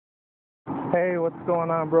Hey, what's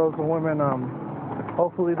going on, bros and women?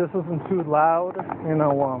 Hopefully this isn't too loud.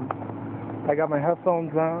 I got my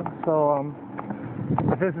headphones on, so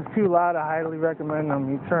if this is too loud, I highly recommend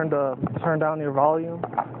you turn down your volume.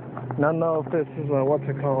 And I don't know if this is what's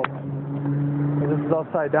it called? If this is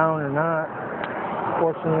upside down or not.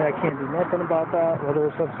 Fortunately, I can't do nothing about that,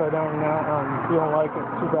 whether it's upside down or not. If you don't like it,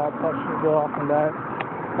 too bad. Touch your bill off on that.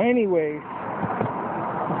 Anyways.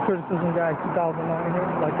 Criticism Guy 2009 here.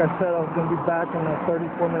 Like I said, I was going to be back in a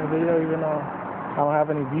 34-minute video, even though I don't have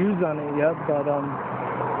any views on it yet, but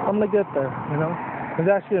I'm going to get there, There's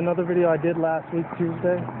actually another video I did last week,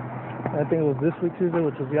 Tuesday. I think it was this week, Tuesday,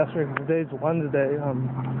 which was yesterday, because today's Wednesday,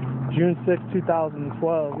 June 6, 2012,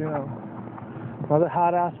 Another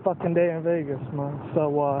hot-ass fucking day in Vegas, man. So,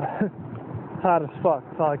 hot as fuck,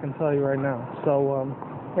 that's all I can tell you right now. So,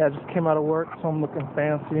 yeah, I just came out of work, so I'm looking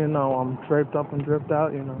fancy, I'm draped up and dripped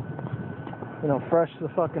out, fresh to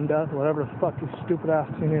the fucking death, whatever the fuck these stupid-ass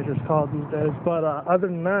teenagers call it these days. But other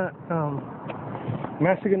than that, I'm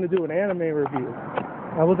actually going to do an anime review.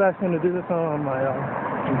 I was actually going to do this on my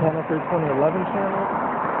Nintendo 2011 channel,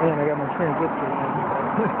 and I got my transistor.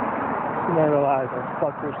 You might realize,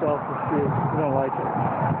 fuck yourself if you don't like it.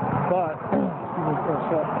 But, excuse me for a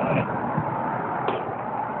sec.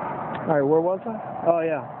 Alright, where was I? Oh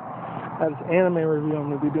yeah, that's anime review I'm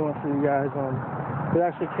going to be doing for you guys. It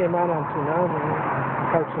actually came out on Toonami,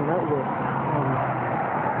 Cartoon Network.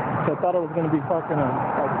 So I thought it was going to be fucking a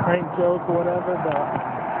prank joke or whatever, but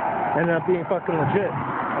ended up being fucking legit.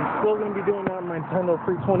 I'm still going to be doing that on my Nintendo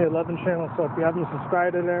 2011 channel, so if you haven't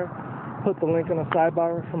subscribed to there, put the link in the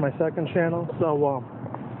sidebar for my second channel. So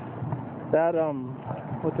that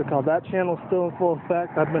that channel's still in full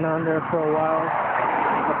effect. I've been on there for a while.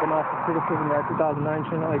 I've been off the Criticism Guy 2009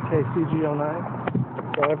 channel, aka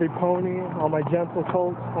CG09. So every pony, all my gentle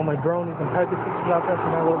colts, all my bronies and Pegasuses out there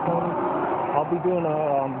for my little ponies, I'll be doing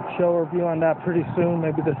a show review on that pretty soon,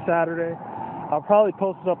 maybe this Saturday. I'll probably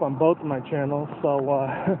post it up on both of my channels, so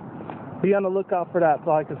be on the lookout for that, that's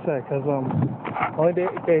all I can say, because only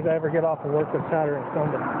days I ever get off of work is Saturday and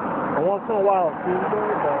Sunday. And once in a while it's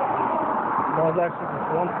Tuesday, but I was actually just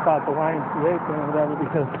once about the YMCA thing or whatever,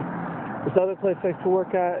 because this other place I used to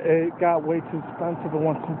work at, it got way too expensive. It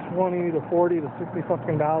went from $20 to $40 to $60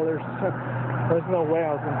 fucking dollars. There's no way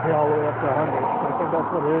I was going to pay all the way up to $100. I think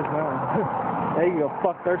that's what it is now. There you go,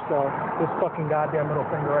 fuck themselves. This fucking goddamn middle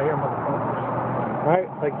finger right here, motherfuckers. Right?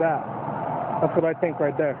 Like that. That's what I think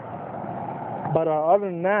right there. But other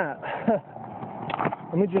than that,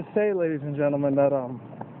 let me just say, ladies and gentlemen, that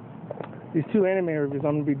these two anime reviews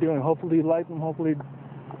I'm going to be doing, hopefully you like them, hopefully,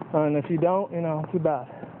 and if you don't, too bad.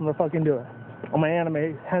 I'm going to fucking do it. On my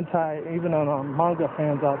anime, hentai, even on manga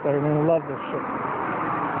fans out there, they're going to love this shit.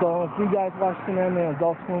 So if you guys watched an anime on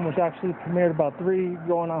Adult Swim, which actually premiered about 3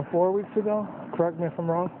 going on 4 weeks ago, correct me if I'm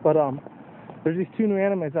wrong, but there's these 2 new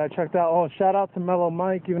animes that I checked out. Oh, shout out to Mellow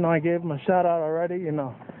Mike, even though I gave him a shout out already,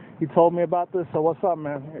 he told me about this, so what's up,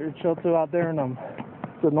 man? You're chill too out there in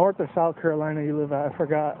the North or South Carolina you live at, I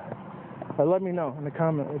forgot. But let me know in the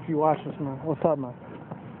comment if you watch this, man. What's up, man?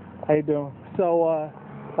 How you doing? So,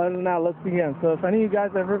 other than that, let's begin. So if any of you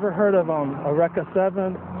guys have ever heard of Eureka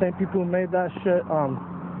 7, same people who made that shit,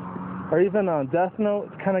 or even Death Note,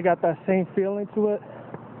 it's kind of got that same feeling to it.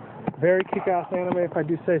 Very kick-ass anime, if I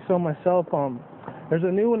do say so myself. There's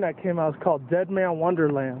a new one that came out. It's called Deadman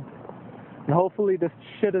Wonderland. And hopefully this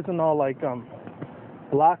shit isn't all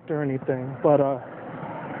blocked or anything. But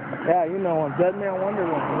yeah, Deadman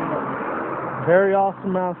Wonderland. Very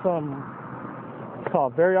awesome ass it's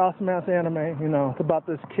called Very Awesome Ass Anime. It's about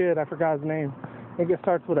this kid, I forgot his name. I think it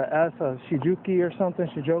starts with an S, Shijuki or something,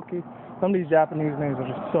 Shijoki. Some of these Japanese names are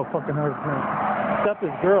just so fucking hard to pronounce. Except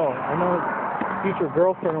this girl, I know his future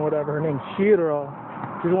girlfriend or whatever, her name's Shiro.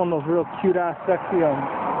 She's one of those real cute ass, sexy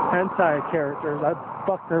hentai characters. I'd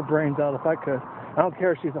fuck her brains out if I could. I don't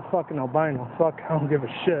care if she's a fucking albino. Fuck, I don't give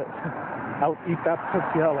a shit. I would eat that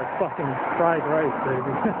pussy out like fucking fried rice,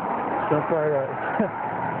 baby. So fried rice.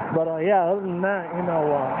 But yeah, other than that,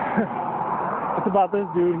 it's about this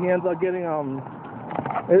dude. He ends up getting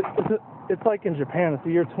it's like in Japan. It's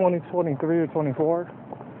the year 2023 or 24.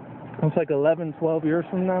 It's like 11, 12 years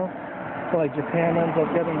from now. So like Japan ends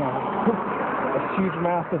up getting a huge,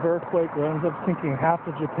 massive earthquake that ends up sinking half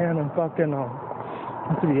of Japan and fucking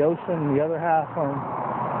into the ocean, and the other half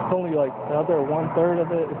it's only like the other 1/3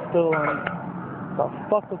 of it is still the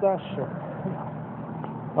fuck was that shit?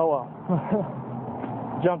 Oh well.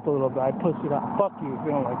 Jumped a little bit. I pussied out. Fuck you if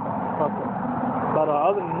you don't like that. Fuck it. But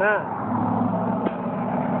other than that,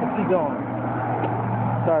 let's keep going.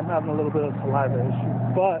 Sorry, I'm having a little bit of saliva issue,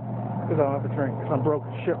 but because I don't have a drink, because I'm broke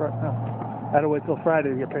as shit right now. I had to wait till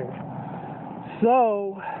Friday to get paid.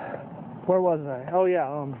 So, where was I? Oh yeah,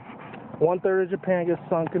 1/3 of Japan gets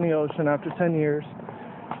sunk in the ocean after 10 years.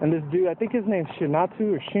 And this dude, I think his name's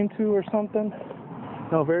Shinatu or Shintu or something.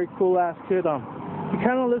 No, very cool ass kid. He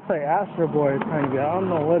kind of looks like Astro Boy kind of guy. I don't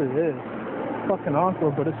know what it is. Fucking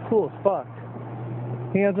awkward, but it's cool as fuck.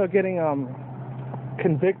 He ends up getting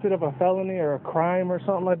convicted of a felony or a crime or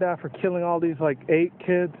something like that for killing all these like 8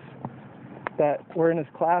 kids that were in his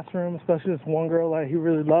classroom, especially this one girl that he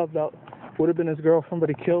really loved that would have been his girlfriend, but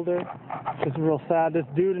he killed her. It's real sad. This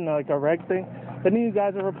dude in like a reg thing. Didn't you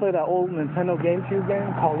guys ever play that old Nintendo GameCube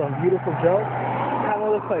game called Beautiful Joe? Kind of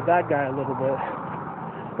looks like that guy a little bit.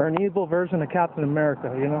 Or an evil version of Captain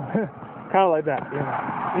America, you know? Kind of like that, you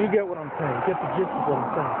know? You get what I'm saying. Get the gist of what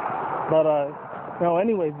I'm saying. But, no,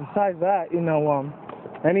 anyways, besides that, you know,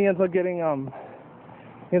 and he ends up getting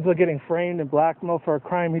framed and blackmailed for a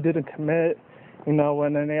crime he didn't commit, you know,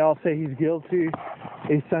 and then they all say he's guilty.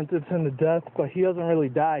 They sentence him to death, but he doesn't really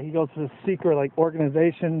die. He goes to this secret, like,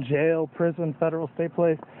 organization, jail, prison, federal state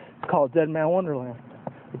place. It's called Deadman Wonderland,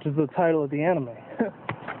 which is the title of the anime.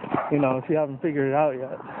 You know, if you haven't figured it out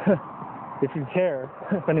yet. If you care,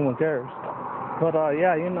 if anyone cares. But,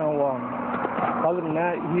 yeah, you know, other than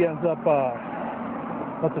that, he ends up,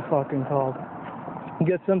 what's it fucking called? He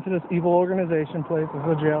gets sent to this evil organization place, it's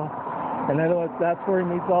a jail. And then that's where he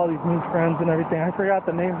meets all these new friends and everything. I forgot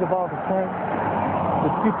the names of all the friends.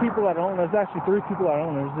 There's 2 people that own, there's actually 3 people that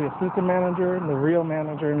own. There's the assistant manager and the real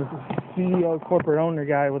manager and there's the CEO, corporate owner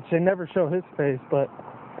guy, which they never show his face, but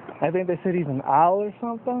I think they said he's an owl or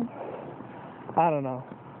something. I don't know.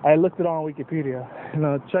 I looked it on Wikipedia. You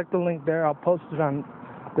know, check the link there. I'll post it on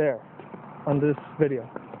there, on this video,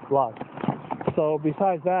 vlog. So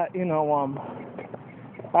besides that, you know,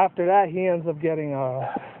 after that he ends up getting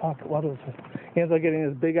he ends up getting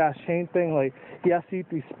this big ass chain thing. Like he has to eat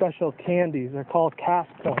these special candies. They're called cast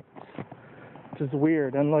points, which is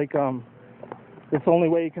weird. And like it's the only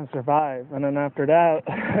way he can survive. And then after that,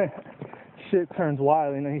 shit turns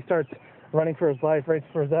wild. You know, he starts running for his life, racing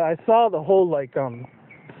for his life. I saw the whole like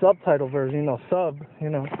subtitle version, you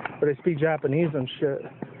know, where they speak Japanese and shit.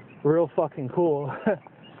 Real fucking cool.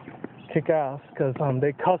 Kick ass, because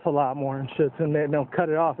they cuss a lot more and shit, and they don't cut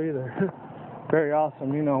it off either. Very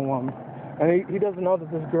awesome, you know. And he doesn't know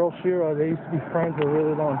that this girl Shira, they used to be friends a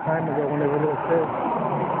really long time ago when they were little kids.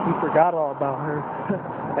 He forgot all about her.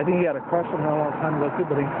 I think he had a crush on her a long time ago too,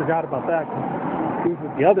 but he forgot about that because he was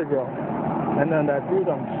with the other girl. And then that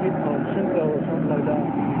dude Shinto or something like that,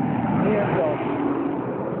 he ends up,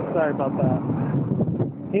 sorry about that,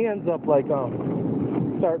 he ends up like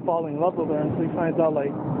start falling in love with her until he finds out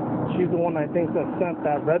like she's the one I think that sent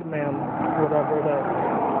that red man, whatever, that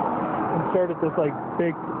inserted this like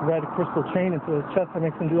big red crystal chain into his chest that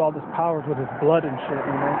makes him do all this powers with his blood and shit,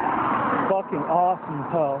 you know. Fucking awesome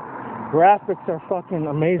as hell. Graphics are fucking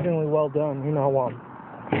amazingly well done, you know.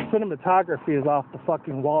 Cinematography is off the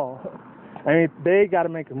fucking wall. I mean, they gotta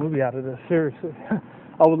make a movie out of this, seriously.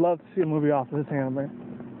 I would love to see a movie off of this anime.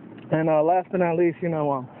 And last but not least, you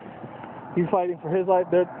know, he's fighting for his life.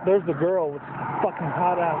 There's the girl, which is fucking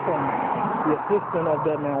hot ass, the assistant of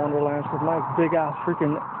Deadman Wonderland. She's nice, big ass,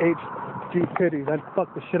 freaking HG titties. I'd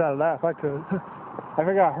fuck the shit out of that if I could. I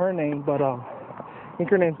forgot her name, but I think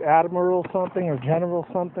her name's Admiral something or General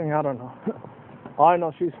something. I don't know. All I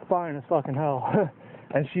know, she's fine as fucking hell.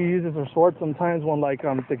 And she uses her sword sometimes when like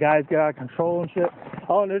the guys get out of control and shit.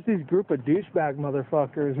 Oh, and there's these group of douchebag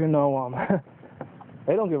motherfuckers, you know.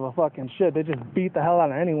 They don't give a fucking shit. They just beat the hell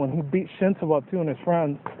out of anyone. He beat Shinto up too and his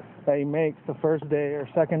friends that he makes the first day or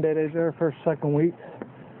second day they're there, first, second week.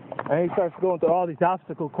 And he starts going through all these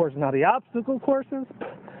obstacle courses. Now the obstacle courses,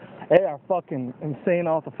 they are fucking insane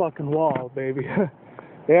off the fucking wall, baby.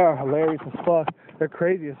 They are hilarious as fuck. They're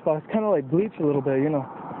crazy as fuck. It's kind of like Bleach a little bit, you know.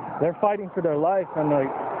 They're fighting for their life and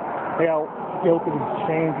like they all go through these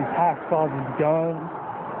chains, these hacksaws, these guns.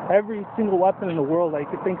 Every single weapon in the world that you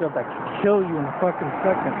could think of that could kill you in a fucking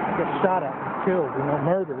second, get shot at, killed, you know,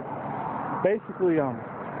 murdered. Basically,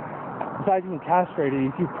 besides being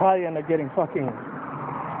castrated, you probably end up getting fucking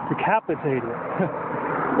decapitated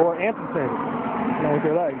or amputated, you know, with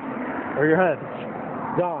your legs or your head.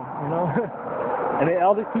 Gone, you know. And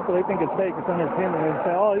all these people, they think it's fake, it's entertainment.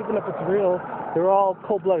 They say, oh, even if it's real, they're all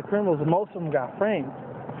cold-blooded criminals, and most of them got framed.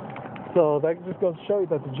 So that just goes to show you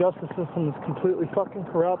that the justice system is completely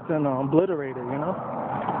fucking corrupt and obliterated, you know?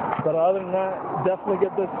 But other than that, definitely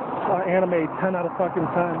get this anime 10 out of fucking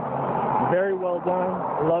 10. Very well done.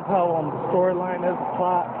 I love how the storyline is, the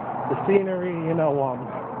plot, the scenery, you know,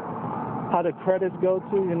 how the credits go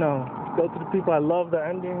to, you know, go to the people. I love the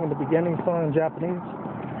ending and the beginning song in Japanese.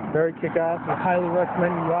 Very kick-ass. I highly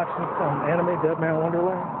recommend you watch this anime, Deadman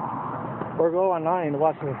Wonderland. or go online to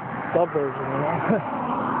watch the sub version, you know,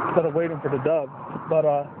 instead of waiting for the dub. But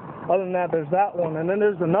other than that, there's that one, and then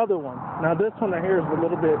there's another one. Now this one right here is a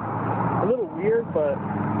little weird, but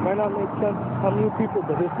might not make sense to some new people.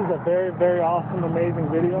 But this is a very, very awesome, amazing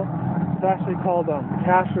video. It's actually called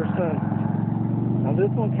Cassher Sins. Now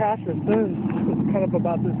this one, Cassher Sins, is kind of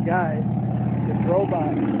about this guy, this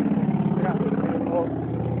robot. Yeah. Well,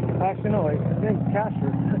 actually no, his name's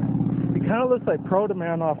Cassher. He kind of looks like Proto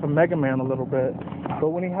Man off of Mega Man a little bit, but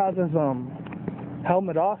when he has his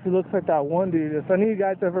helmet off, he looks like that one dude. If any of you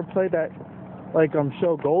guys ever played that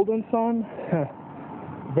show Golden Sun,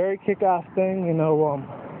 very kick-ass thing, you know,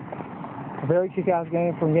 very kick-ass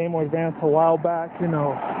game from Game Boy Advance a while back, you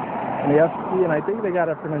know, and the SP, and I think they got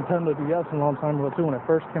it for Nintendo DS a long time ago too when it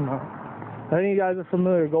first came out. If any of you guys are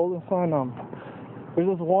familiar with Golden Sun, there's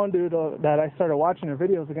this one dude that I started watching their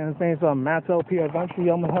videos again. His name's Matt's LP Adventure. He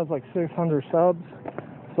almost has like 600 subs,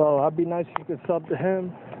 so it'd be nice if you could sub to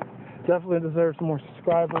him. Definitely deserves some more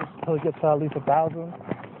subscribers until he gets to at least 1,000.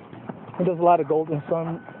 He does a lot of Golden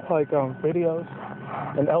Sun videos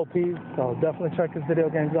and LPs, so definitely check his video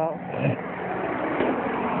games out.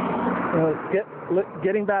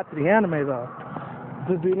 Getting back to the anime though,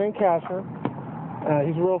 this dude named Cassher,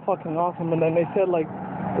 he's real fucking awesome. And then they said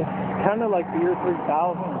it's kind of like the year 3000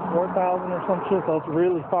 or 4000 or some shit, so it's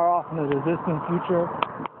really far off into the distant future.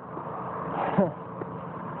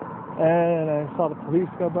 And I saw the police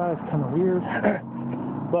go by. It's kind of weird.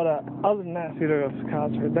 But other than that, see, there's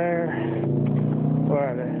cops right there. Where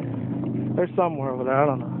are they? They're somewhere over there. I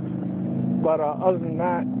don't know. But other than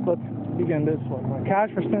that, let's begin this one. My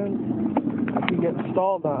Cassher Sins, you get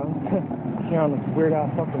stalled on. Hearing this weird ass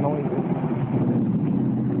fucking noises.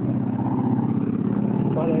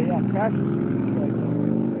 But yeah, Cassher Sins,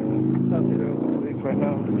 something to do with the police right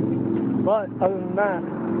now. But other than that,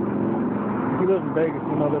 he lives in Vegas,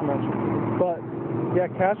 you know, they mentioned. But yeah,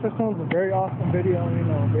 Cassher Sins is a very awesome video, you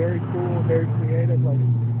know, very cool, very creative, like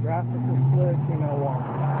graphics are slick, you know,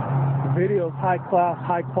 the video is high class,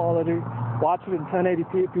 high quality. Watch it in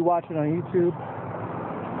 1080p if you watch it on YouTube.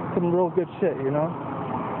 Some real good shit, you know.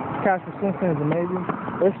 Cassher Sins is amazing.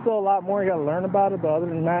 There's still a lot more you gotta learn about it, but other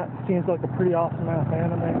than that, it seems like a pretty awesome ass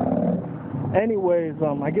anime. Anyways,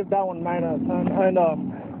 I give that one 9 out of 10. And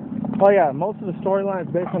oh yeah, most of the storyline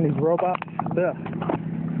is based on these robots. Yeah.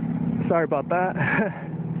 Sorry about that.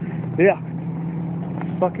 Yeah.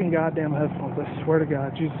 Fucking goddamn headphones, I swear to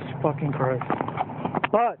God, Jesus fucking Christ.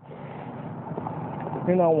 But,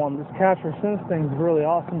 you know, this Cassher Sins thing is really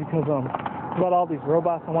awesome because about all these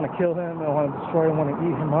robots, I want to kill him, I want to destroy him, I want to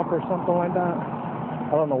eat him up or something like that.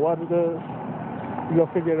 I don't know what it is. You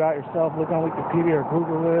go figure it out yourself, look on Wikipedia or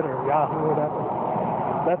Google it or Yahoo or whatever.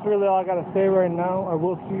 That's really all I got to say right now. I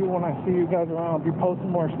will see you when I see you guys around. I'll be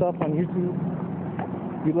posting more stuff on YouTube.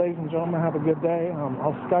 You ladies and gentlemen, have a good day.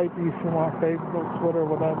 I'll Skype you if you want, Facebook, Twitter,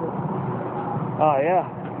 whatever. Yeah.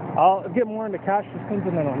 I'll get more into Cassher Sins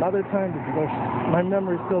in another time because my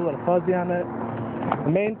memory's still a little fuzzy on it.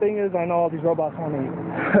 The main thing is I know all these robots want to eat.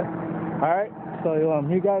 Alright? So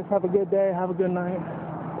you guys have a good day, have a good night.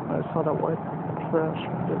 I saw that white trash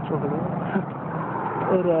bitch over there.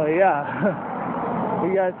 But yeah.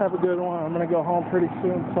 You guys have a good one. I'm going to go home pretty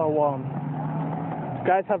soon, so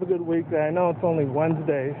guys have a good week. I know it's only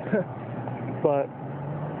Wednesday, but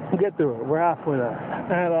we'll get through it. We're halfway there.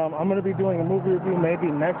 And I'm going to be doing a movie review maybe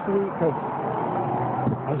next week because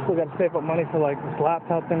I still got to save up money for this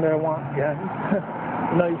laptop thing that I want again.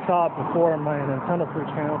 I know you saw it before on my Nintendo Free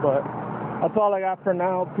channel, but that's all I got for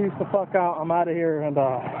now. Peace the fuck out. I'm out of here. And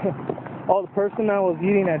the person that was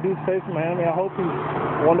eating that dude's face in Miami, I hope he's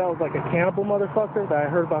one that was like a cannibal motherfucker that I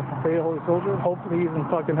heard about from Faye Holy Soldier. Hopefully he's in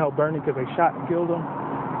fucking hell burning because they shot and killed him.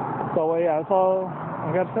 So yeah, that's all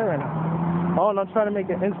I got to say right now. Oh, and I'm trying to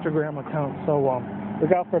make an Instagram account, so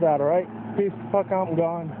look out for that, alright? Peace the fuck out, I'm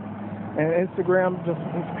gone. And Instagram, just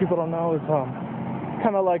in case people don't know, is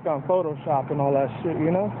kind of like on Photoshop and all that shit,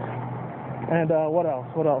 you know? And what else?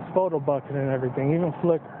 Photo Bucket and everything, even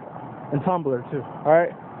Flickr and Tumblr too,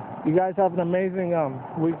 alright? You guys have an amazing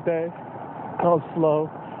weekday. That was slow.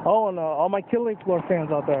 Oh, and all my Killing Floor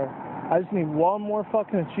fans out there, I just need one more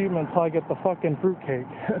fucking achievement until I get the fucking fruitcake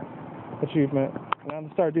achievement. And I'm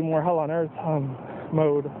gonna start doing more Hell on Earth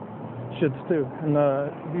mode shits too. And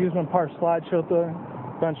the amusement park slideshow thing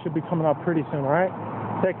event should be coming up pretty soon, alright?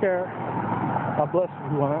 Take care. God bless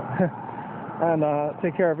everyone. And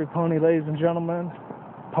take care, every pony, ladies and gentlemen.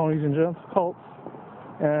 Ponies and gents, cults.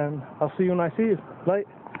 And I'll see you when I see you. Late.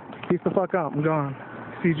 Peace the fuck out. I'm gone.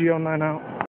 CGO9 out.